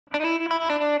Hello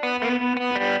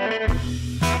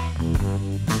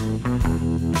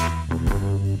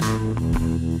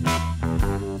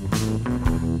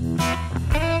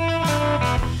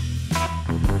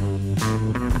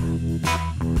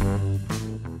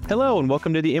and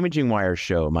welcome to the Imaging Wire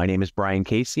Show. My name is Brian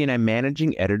Casey and I'm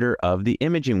managing editor of the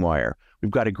Imaging Wire. We've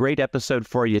got a great episode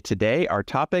for you today. Our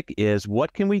topic is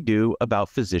what can we do about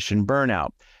physician burnout?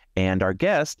 And our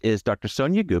guest is Dr.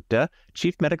 Sonia Gupta,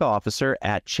 Chief Medical Officer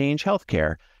at Change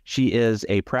Healthcare. She is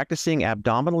a practicing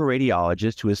abdominal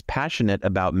radiologist who is passionate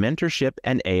about mentorship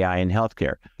and AI in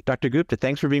healthcare. Dr. Gupta,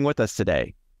 thanks for being with us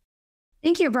today.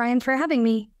 Thank you, Brian, for having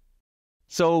me.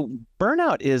 So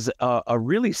burnout is a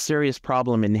really serious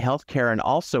problem in healthcare and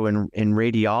also in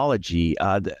radiology.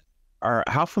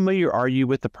 How familiar are you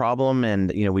with the problem?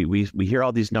 And we hear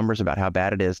all these numbers about how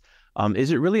bad it is.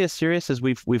 Is it really as serious as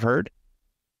we've heard?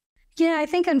 Yeah, I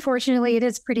think unfortunately it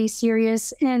is pretty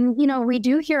serious. And we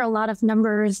do hear a lot of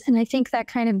numbers, and I think that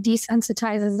kind of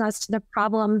desensitizes us to the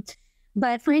problem.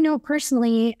 But I know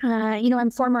personally,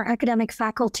 I'm former academic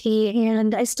faculty,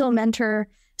 and I still mentor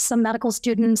some medical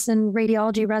students and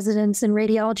radiology residents and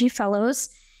radiology fellows.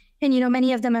 And,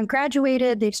 many of them have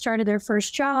graduated, they've started their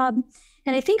first job.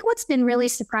 And I think what's been really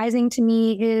surprising to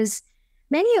me is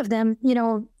many of them,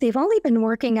 they've only been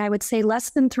working, I would say,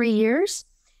 less than 3 years.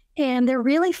 And they're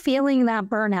really feeling that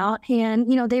burnout. And,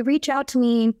 they reach out to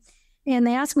me and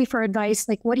they ask me for advice,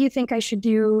 like, what do you think I should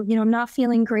do? I'm not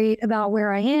feeling great about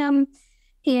where I am.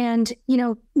 And,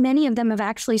 many of them have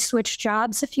actually switched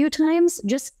jobs a few times,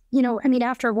 just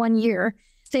after 1 year,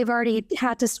 they've already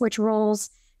had to switch roles,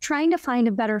 trying to find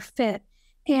a better fit.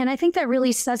 And I think that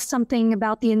really says something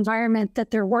about the environment that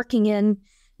they're working in,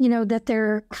 that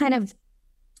they're kind of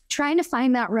trying to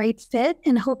find that right fit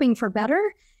and hoping for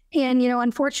better. And,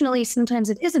 unfortunately, sometimes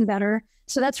it isn't better.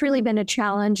 So that's really been a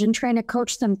challenge and trying to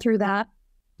coach them through that.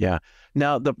 Yeah.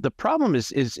 Now, the problem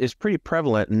is pretty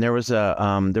prevalent. And there was a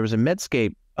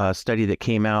Medscape study that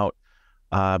came out.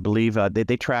 I believe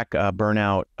they track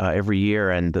burnout every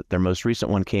year, and their most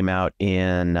recent one came out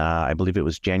in, I believe it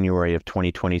was January of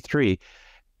 2023.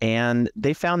 And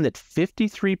they found that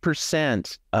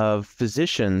 53% of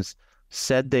physicians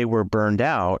said they were burned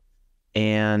out,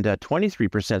 and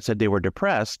 23% said they were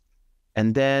depressed.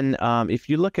 And then if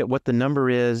you look at what the number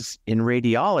is in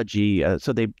radiology,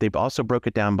 so they've also broke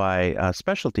it down by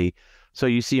specialty. So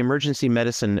you see emergency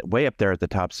medicine way up there at the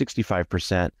top,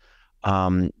 65%.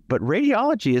 But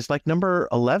radiology is like number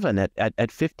 11 at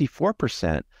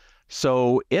 54%.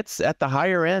 So it's at the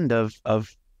higher end of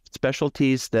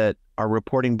specialties that are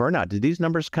reporting burnout. Do these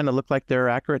numbers kind of look like they're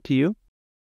accurate to you?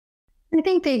 I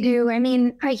think they do.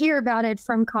 I hear about it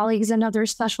from colleagues in other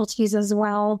specialties as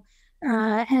well.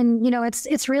 And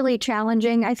it's really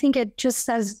challenging. I think it just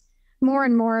says more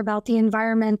and more about the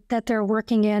environment that they're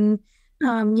working in,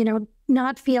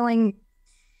 not feeling.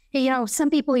 Some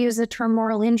people use the term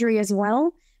moral injury as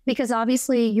well, because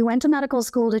obviously you went to medical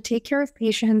school to take care of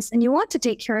patients and you want to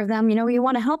take care of them, you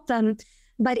want to help them,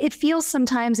 but it feels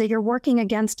sometimes that you're working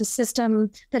against a system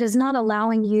that is not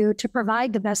allowing you to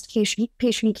provide the best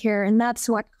patient care. And that's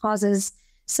what causes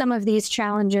some of these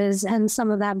challenges and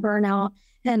some of that burnout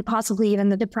and possibly even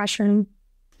the depression.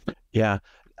 Yeah.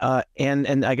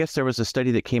 And I guess there was a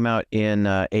study that came out in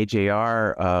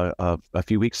AJR a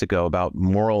few weeks ago about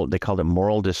they called it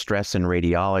moral distress in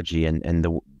radiology. And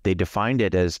they defined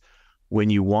it as when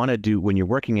you're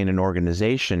working in an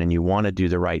organization and you want to do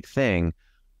the right thing,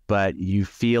 but you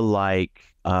feel like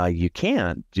you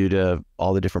can't due to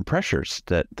all the different pressures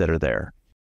that are there.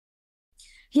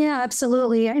 Yeah,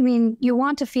 absolutely. You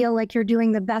want to feel like you're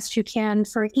doing the best you can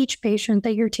for each patient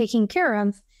that you're taking care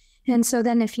of. And so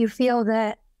then if you feel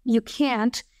that you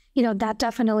can't, that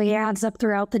definitely adds up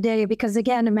throughout the day, because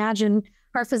again, imagine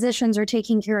our physicians are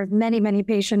taking care of many, many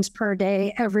patients per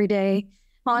day, every day,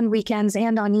 on weekends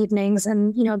and on evenings.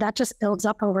 And, that just builds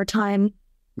up over time.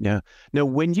 Yeah. Now,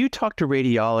 when you talk to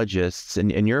radiologists,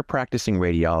 and you're a practicing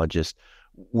radiologist,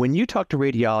 when you talk to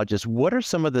radiologists, what are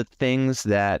some of the things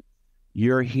that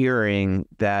you're hearing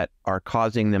that are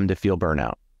causing them to feel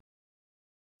burnout?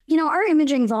 Our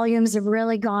imaging volumes have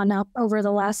really gone up over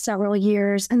the last several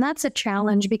years, and that's a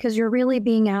challenge because you're really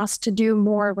being asked to do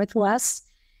more with less.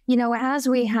 As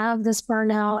we have this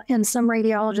burnout and some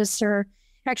radiologists are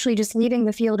actually just leaving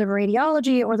the field of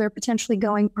radiology or they're potentially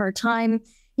going part-time,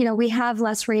 we have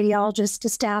less radiologists to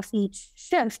staff each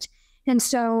shift. And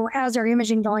so as our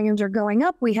imaging volumes are going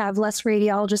up, we have less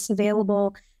radiologists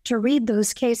available to read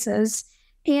those cases.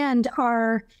 And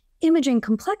our imaging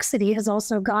complexity has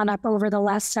also gone up over the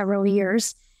last several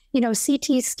years.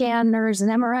 CT scanners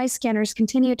and MRI scanners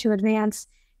continue to advance.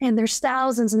 and there's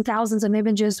thousands and thousands of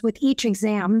images with each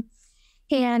exam.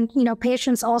 And,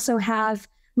 patients also have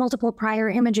multiple prior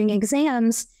imaging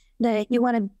exams that you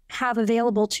want to have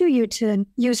available to you to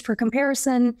use for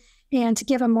comparison and to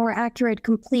give a more accurate,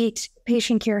 complete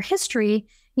patient care history,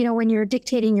 when you're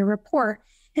dictating your report.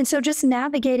 And so just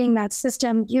navigating that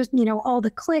system, all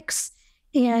the clicks,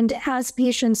 and as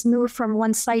patients move from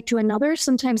one site to another,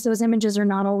 sometimes those images are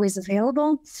not always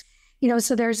available,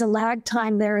 so there's a lag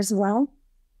time there as well.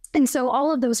 And so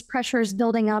all of those pressures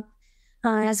building up,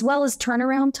 as well as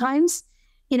turnaround times,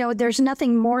 there's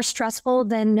nothing more stressful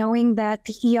than knowing that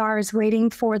the ER is waiting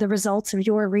for the results of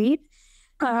your read,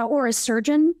 or a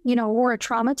surgeon, or a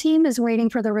trauma team is waiting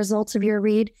for the results of your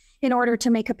read in order to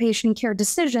make a patient care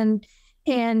decision.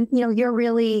 And,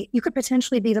 you could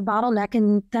potentially be the bottleneck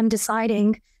in them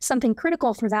deciding something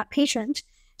critical for that patient.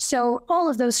 So all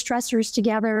of those stressors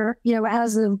together,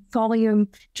 as the volume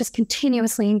just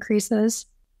continuously increases.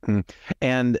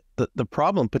 And the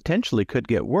problem potentially could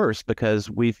get worse because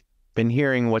we've been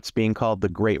hearing what's being called the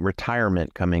great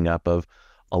retirement coming up of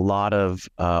a lot of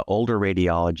older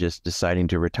radiologists deciding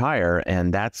to retire.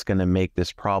 And that's going to make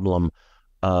this problem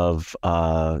of,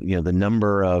 the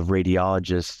number of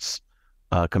radiologists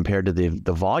compared to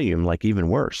the volume, like even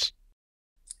worse.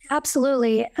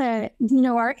 Absolutely.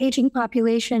 Our aging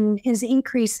population is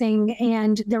increasing,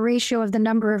 and the ratio of the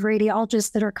number of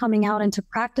radiologists that are coming out into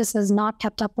practice has not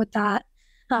kept up with that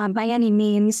by any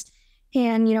means.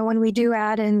 And, when we do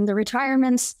add in the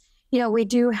retirements, we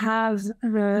do have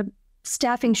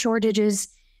staffing shortages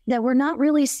that we're not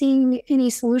really seeing any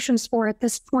solutions for at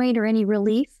this point or any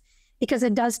relief, because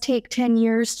it does take 10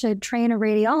 years to train a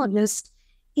radiologist.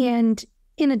 And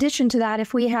in addition to that,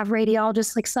 if we have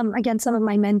radiologists like some of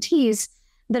my mentees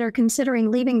that are considering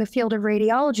leaving the field of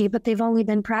radiology, but they've only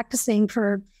been practicing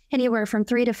for anywhere from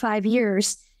 3 to 5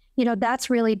 years, that's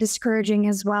really discouraging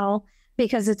as well,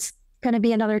 because it's going to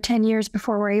be another 10 years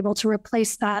before we're able to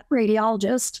replace that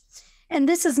radiologist. And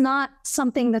this is not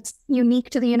something that's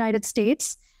unique to the United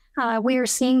States. We are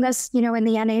seeing this, in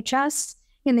the NHS,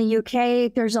 in the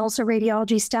UK. There's also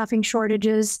radiology staffing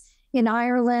shortages in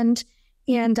Ireland,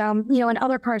 and, in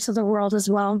other parts of the world as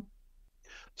well.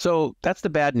 So that's the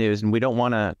bad news. And we don't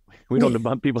want to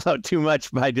bump people out too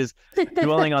much by just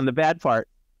dwelling on the bad part.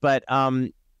 But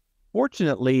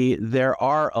fortunately, there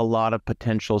are a lot of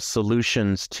potential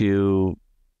solutions to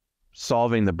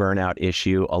solving the burnout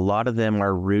issue. A lot of them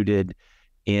are rooted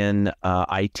in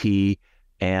IT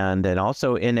and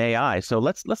also in AI. So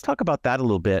let's talk about that a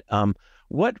little bit.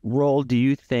 What role do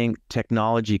you think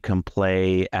technology can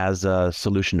play as a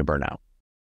solution to burnout?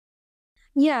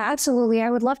 Yeah, absolutely. I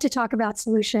would love to talk about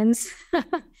solutions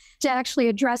to actually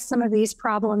address some of these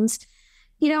problems.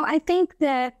 I think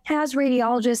that as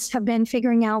radiologists have been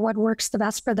figuring out what works the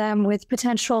best for them with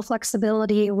potential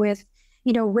flexibility with,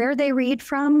 where they read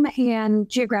from and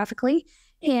geographically,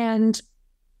 and,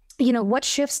 what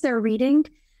shifts they're reading,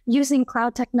 using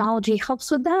cloud technology helps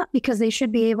with that, because they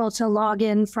should be able to log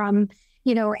in from,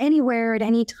 anywhere at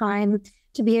any time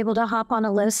to be able to hop on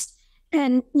a list.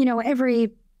 And,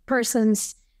 every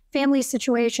person's family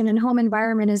situation and home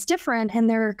environment is different, and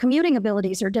their commuting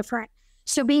abilities are different.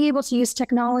 So being able to use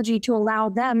technology to allow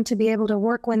them to be able to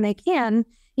work when they can,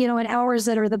 at hours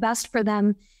that are the best for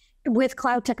them with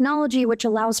cloud technology, which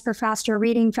allows for faster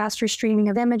reading, faster streaming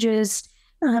of images,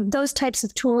 those types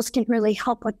of tools can really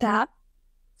help with that.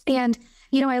 And,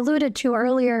 I alluded to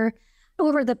earlier,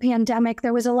 over the pandemic,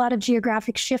 there was a lot of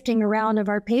geographic shifting around of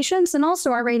our patients and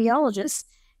also our radiologists.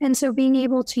 And so being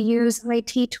able to use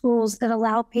IT tools that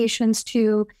allow patients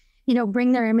to,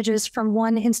 bring their images from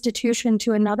one institution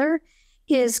to another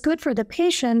is good for the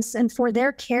patients and for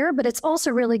their care, but it's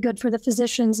also really good for the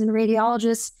physicians and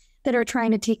radiologists that are trying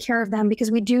to take care of them,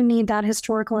 because we do need that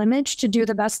historical image to do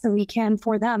the best that we can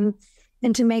for them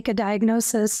and to make a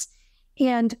diagnosis.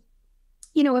 And,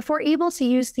 if we're able to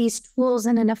use these tools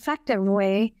in an effective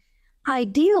way,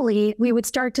 ideally, we would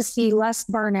start to see less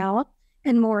burnout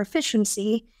and more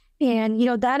efficiency. And,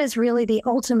 that is really the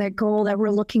ultimate goal that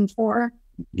we're looking for.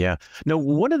 Yeah. No,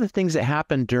 one of the things that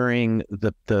happened during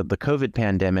the COVID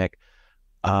pandemic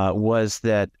was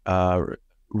that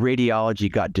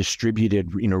radiology got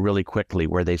distributed, really quickly,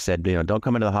 where they said, don't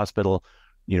come into the hospital,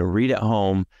 read at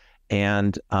home.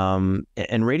 And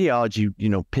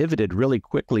radiology, pivoted really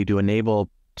quickly to enable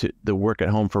the work at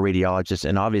home for radiologists.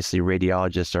 And obviously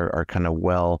radiologists are kind of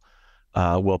well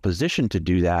positioned to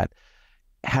do that.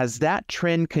 Has that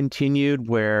trend continued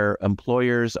where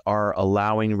employers are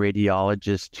allowing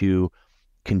radiologists to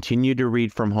continue to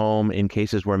read from home in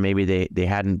cases where maybe they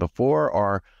hadn't before,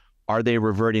 or are they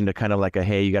reverting to kind of like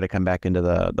hey, you got to come back into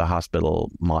the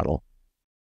hospital model?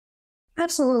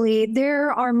 Absolutely.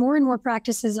 There are more and more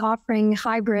practices offering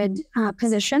hybrid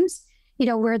positions,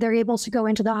 where they're able to go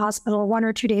into the hospital 1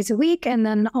 or 2 days a week and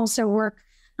then also work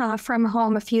from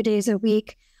home a few days a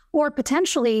week. Or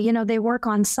potentially, they work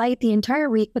on site the entire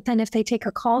week, but then if they take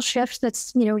a call shift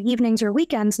that's, evenings or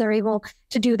weekends, they're able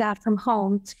to do that from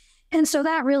home. And so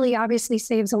that really obviously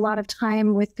saves a lot of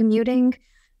time with commuting.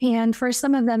 And for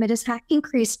some of them, it has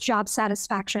increased job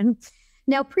satisfaction.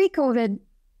 Now, pre-COVID,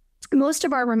 most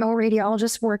of our remote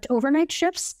radiologists worked overnight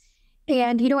shifts.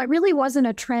 And, it really wasn't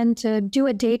a trend to do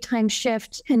a daytime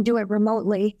shift and do it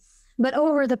remotely. But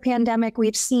over the pandemic,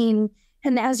 we've seen,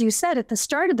 and as you said, at the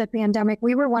start of the pandemic,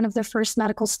 we were one of the first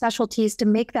medical specialties to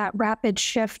make that rapid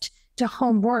shift to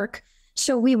home work.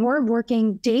 So we were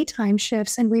working daytime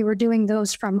shifts and we were doing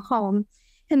those from home.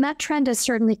 And that trend has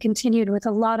certainly continued with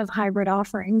a lot of hybrid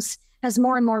offerings as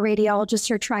more and more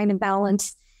radiologists are trying to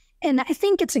balance. And I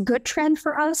think it's a good trend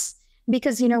for us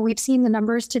because, we've seen the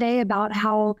numbers today about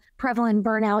how prevalent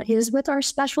burnout is with our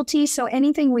specialty. So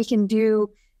anything we can do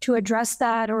to address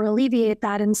that or alleviate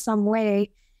that in some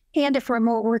way, and if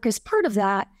remote work is part of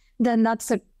that, then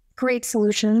that's a great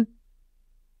solution.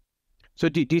 So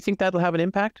do you think that'll have an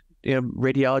impact?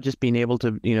 Radiologists being able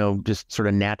to, just sort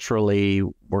of naturally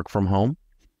work from home?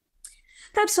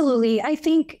 Absolutely. I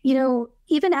think,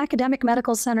 even academic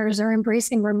medical centers are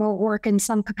embracing remote work in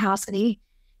some capacity,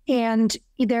 and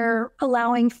they're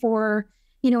allowing for,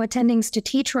 attendings to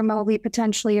teach remotely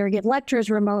potentially or give lectures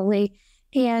remotely.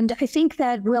 And I think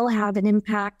that will have an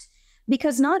impact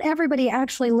because not everybody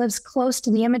actually lives close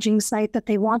to the imaging site that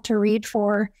they want to read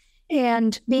for.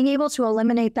 And being able to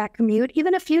eliminate that commute,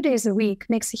 even a few days a week,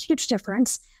 makes a huge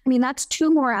difference. I mean, that's 2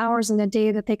 more hours in a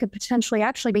day that they could potentially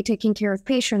actually be taking care of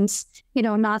patients,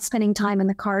 not spending time in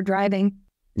the car driving.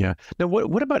 Yeah. Now,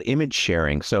 what about image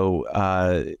sharing? So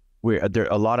there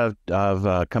a lot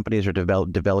of companies are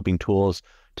developing tools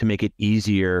to make it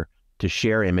easier to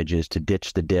share images, to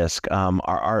ditch the disk.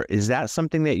 Is that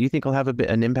something that you think will have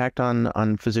an impact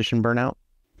on physician burnout?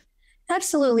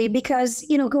 Absolutely, because,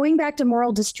 going back to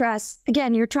moral distress,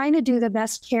 again, you're trying to do the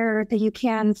best care that you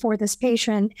can for this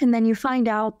patient. And then you find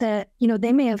out that,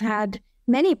 they may have had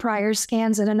many prior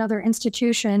scans at another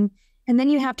institution. And then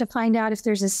you have to find out if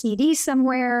there's a CD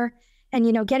somewhere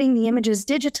and, getting the images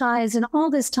digitized, and all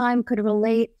this time could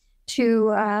relate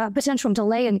to potential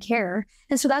delay in care.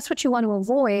 And so that's what you want to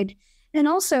avoid. And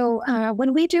also,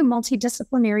 when we do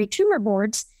multidisciplinary tumor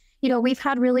boards, we've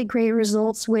had really great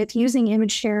results with using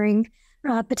image sharing,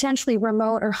 potentially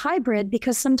remote or hybrid,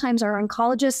 because sometimes our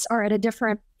oncologists are at a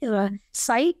different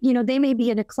site. They may be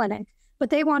in a clinic,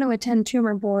 but they want to attend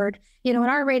tumor board, and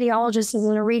our radiologist is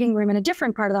in a reading room in a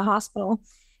different part of the hospital.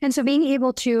 And so being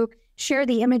able to share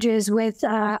the images with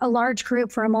a large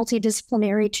group for a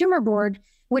multidisciplinary tumor board,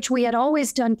 which we had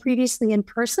always done previously in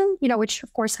person, which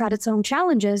of course had its own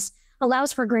challenges,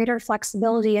 allows for greater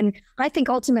flexibility, and I think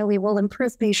ultimately will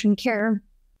improve patient care.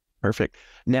 Perfect.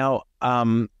 Now,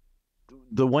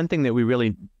 the one thing that we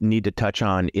really need to touch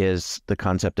on is the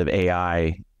concept of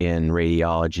AI in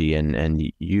radiology,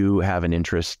 and you have an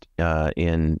interest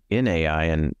in AI,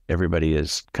 and everybody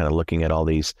is kind of looking at all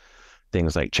these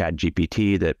things like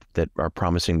ChatGPT that are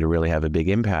promising to really have a big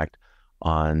impact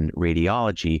on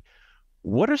radiology.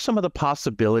 What are some of the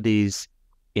possibilities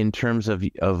in terms of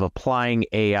applying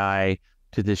AI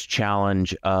to this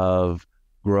challenge of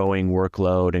growing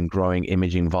workload and growing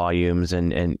imaging volumes?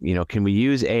 And can we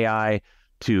use AI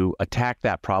to attack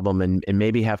that problem and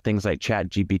maybe have things like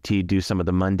ChatGPT do some of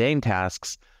the mundane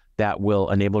tasks that will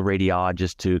enable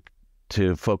radiologists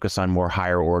to focus on more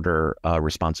higher order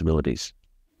responsibilities?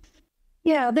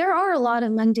 Yeah, there are a lot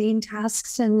of mundane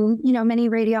tasks, and many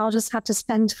radiologists have to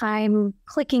spend time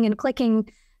clicking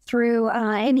through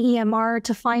an EMR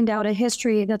to find out a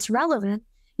history that's relevant,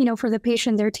 for the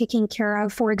patient they're taking care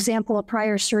of. For example, a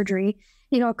prior surgery.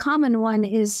 A common one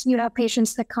is you have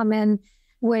patients that come in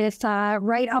with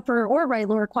right upper or right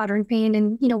lower quadrant pain,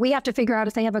 and we have to figure out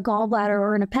if they have a gallbladder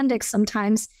or an appendix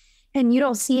sometimes, and you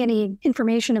don't see any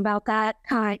information about that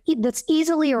that's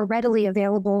easily or readily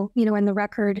available, in the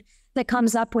record that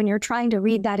comes up when you're trying to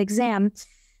read that exam.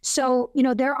 So,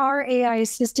 there are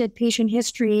AI-assisted patient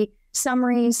history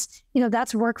summaries,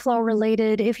 that's workflow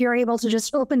related. If you're able to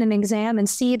just open an exam and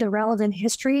see the relevant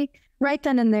history right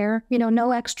then and there,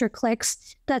 no extra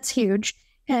clicks, that's huge.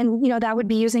 And, that would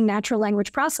be using natural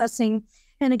language processing.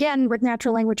 And again, with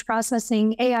natural language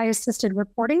processing, AI-assisted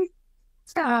reporting,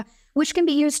 which can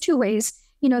be used 2 ways.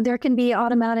 There can be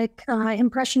automatic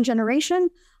impression generation,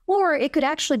 or it could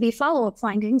actually be follow-up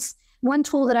findings. One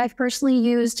tool that I've personally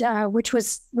used, which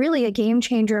was really a game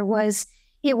changer, was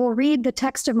it will read the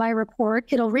text of my report,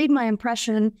 it'll read my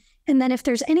impression, And then if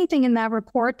there's anything in that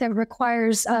report that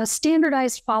requires a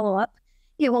standardized follow-up,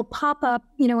 it will pop up,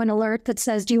 an alert that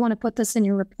says, do you want to put this in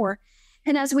your report?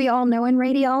 And as we all know in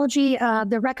radiology,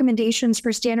 the recommendations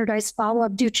for standardized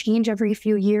follow-up do change every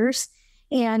few years.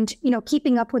 And,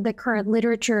 keeping up with the current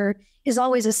literature is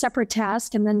always a separate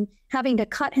task. And then having to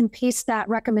cut and paste that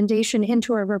recommendation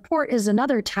into a report is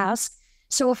another task.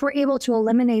 So if we're able to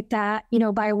eliminate that,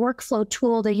 by a workflow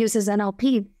tool that uses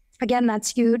NLP, again,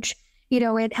 that's huge.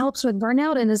 It helps with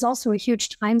burnout and is also a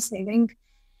huge time saving.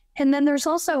 And then there's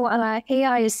also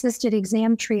AI-assisted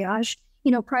exam triage,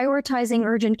 prioritizing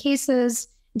urgent cases,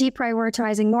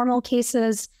 deprioritizing normal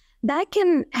cases. That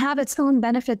can have its own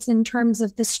benefits in terms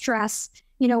of the stress.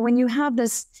 When you have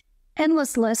this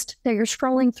endless list that you're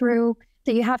scrolling through,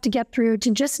 that you have to get through,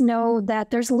 to just know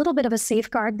that there's a little bit of a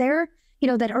safeguard there,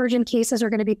 that urgent cases are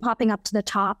going to be popping up to the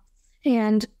top.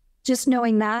 And just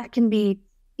knowing that can be,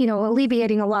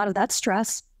 alleviating a lot of that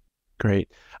stress.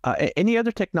 Great. Any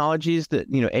other technologies that,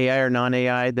 AI or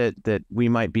non-AI that we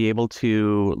might be able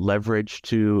to leverage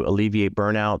to alleviate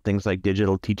burnout, things like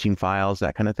digital teaching files,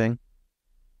 that kind of thing?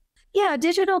 Yeah,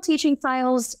 digital teaching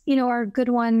files, are a good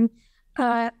one.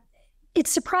 It's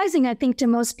surprising, I think, to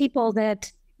most people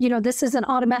that, this isn't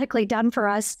automatically done for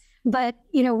us, but,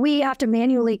 we have to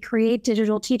manually create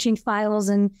digital teaching files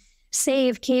and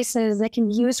save cases that can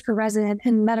be used for resident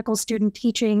and medical student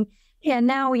teaching. And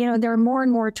now, there are more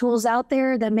and more tools out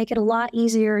there that make it a lot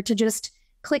easier to just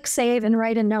click save and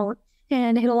write a note,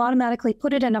 and it'll automatically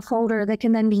put it in a folder that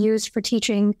can then be used for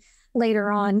teaching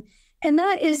later on. And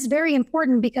that is very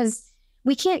important because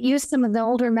we can't use some of the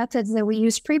older methods that we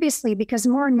used previously because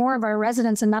more and more of our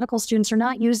residents and medical students are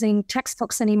not using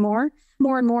textbooks anymore.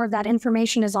 More and more of that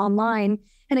information is online.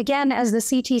 And again, as the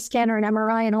CT scanner and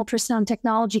MRI and ultrasound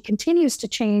technology continues to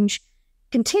change,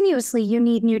 continuously you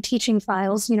need new teaching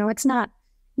files. It's not,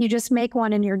 you just make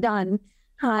one and you're done.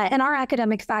 And our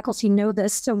academic faculty know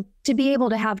this. So to be able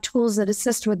to have tools that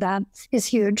assist with that is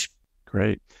huge.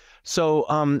 Great.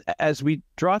 So as we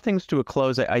draw things to a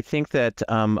close, I think that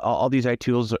all these IT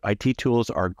tools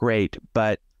are great,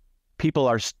 but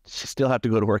people still have to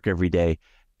go to work every day.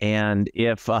 And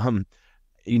if,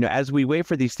 as we wait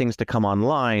for these things to come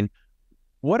online,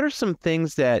 what are some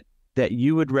things that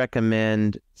you would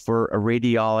recommend for a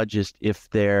radiologist if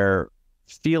they're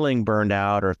feeling burned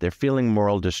out or if they're feeling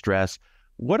moral distress?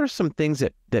 What are some things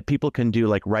that people can do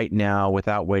like right now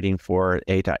without waiting for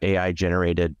AI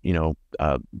generated,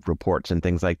 reports and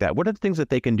things like that? What are the things that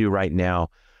they can do right now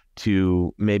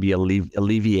to maybe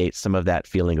alleviate some of that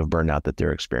feeling of burnout that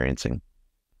they're experiencing?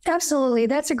 Absolutely.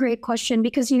 That's a great question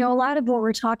because, a lot of what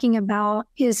we're talking about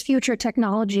is future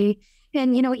technology.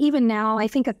 And, even now, I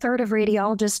think a third of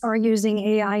radiologists are using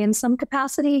AI in some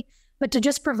capacity, but to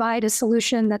just provide a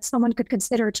solution that someone could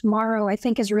consider tomorrow, I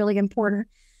think is really important.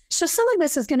 So some of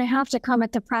this is going to have to come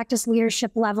at the practice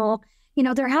leadership level.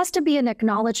 There has to be an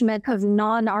acknowledgement of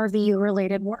non-RVU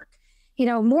related work.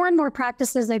 More and more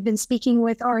practices I've been speaking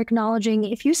with are acknowledging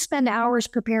if you spend hours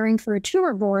preparing for a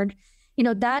tumor board,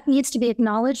 that needs to be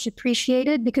acknowledged,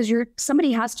 appreciated, because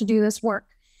somebody has to do this work.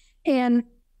 And,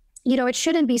 it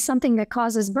shouldn't be something that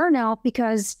causes burnout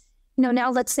because,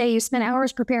 now let's say you spent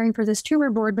hours preparing for this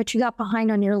tumor board, but you got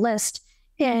behind on your list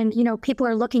and, people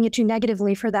are looking at you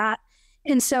negatively for that.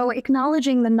 And so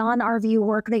acknowledging the non-RVU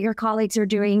work that your colleagues are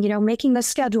doing, making the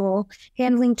schedule,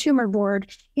 handling tumor board,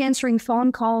 answering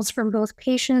phone calls from both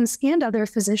patients and other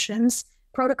physicians,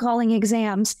 protocoling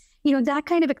exams, that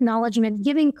kind of acknowledgement,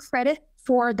 giving credit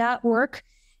for that work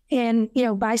and,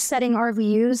 by setting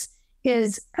RVUs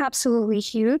is absolutely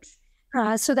huge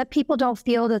so that people don't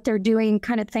feel that they're doing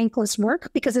kind of thankless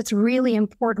work because it's really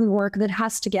important work that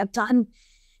has to get done.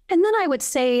 And then I would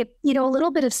say, a little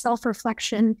bit of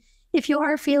self-reflection. If you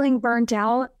are feeling burnt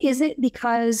out, is it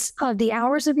because of the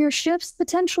hours of your shifts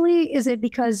potentially? Is it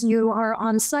because you are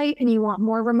on site and you want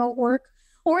more remote work?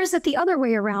 Or is it the other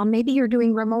way around? Maybe you're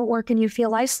doing remote work and you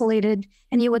feel isolated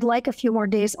and you would like a few more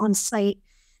days on site.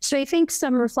 So I think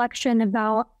some reflection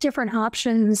about different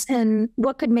options and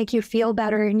what could make you feel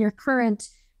better in your current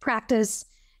practice,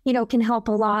 can help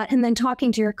a lot. And then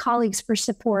talking to your colleagues for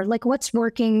support, like what's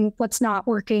working, what's not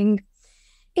working.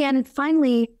 And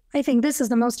finally, I think this is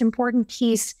the most important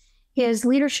piece is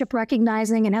leadership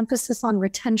recognizing an emphasis on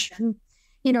retention.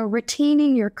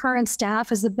 Retaining your current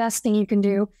staff is the best thing you can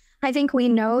do. I think we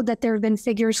know that there have been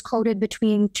figures quoted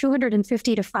between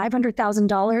 $250,000 to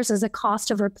 $500,000 as a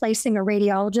cost of replacing a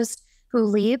radiologist who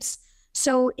leaves.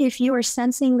 So if you are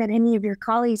sensing that any of your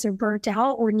colleagues are burnt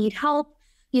out or need help,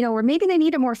 or maybe they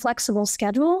need a more flexible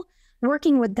schedule,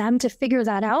 working with them to figure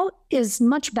that out is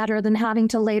much better than having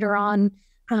to later on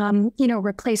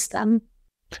replace them.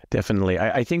 Definitely.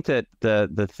 I think that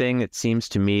the thing that seems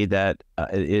to me that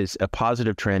is a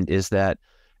positive trend is that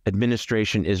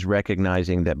administration is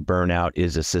recognizing that burnout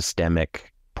is a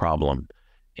systemic problem.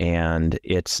 And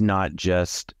it's not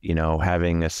just,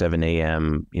 having a 7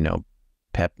 a.m.,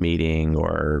 pep meeting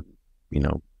or,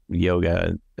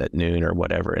 yoga at noon or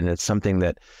whatever. And it's something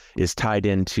that is tied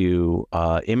into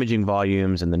imaging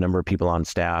volumes and the number of people on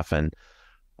staff. And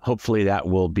hopefully that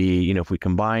will be, if we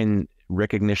combine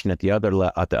recognition at the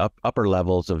upper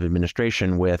levels of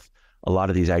administration with a lot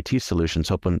of these IT solutions,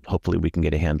 hopefully we can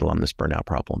get a handle on this burnout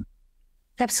problem.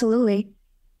 Absolutely.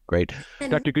 Great.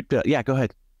 And, Dr. Gupta, yeah, go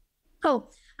ahead. Oh,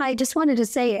 I just wanted to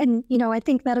say, and, I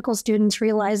think medical students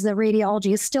realize that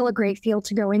radiology is still a great field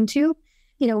to go into.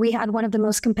 We had one of the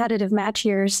most competitive match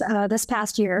years this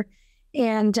past year.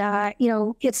 And,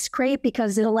 it's great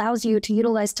because it allows you to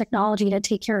utilize technology to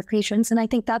take care of patients. And I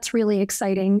think that's really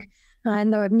exciting in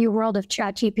the new world of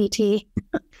ChatGPT.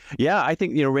 Yeah, I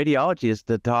think, radiology is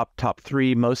the top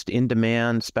three most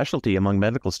in-demand specialty among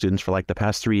medical students for like the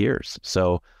past 3 years.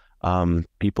 So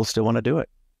people still want to do it.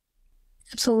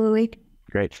 Absolutely.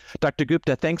 Great. Dr.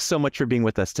 Gupta, thanks so much for being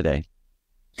with us today.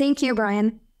 Thank you,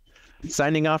 Brian.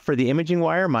 Signing off for the Imaging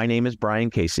Wire, my name is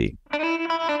Brian Casey.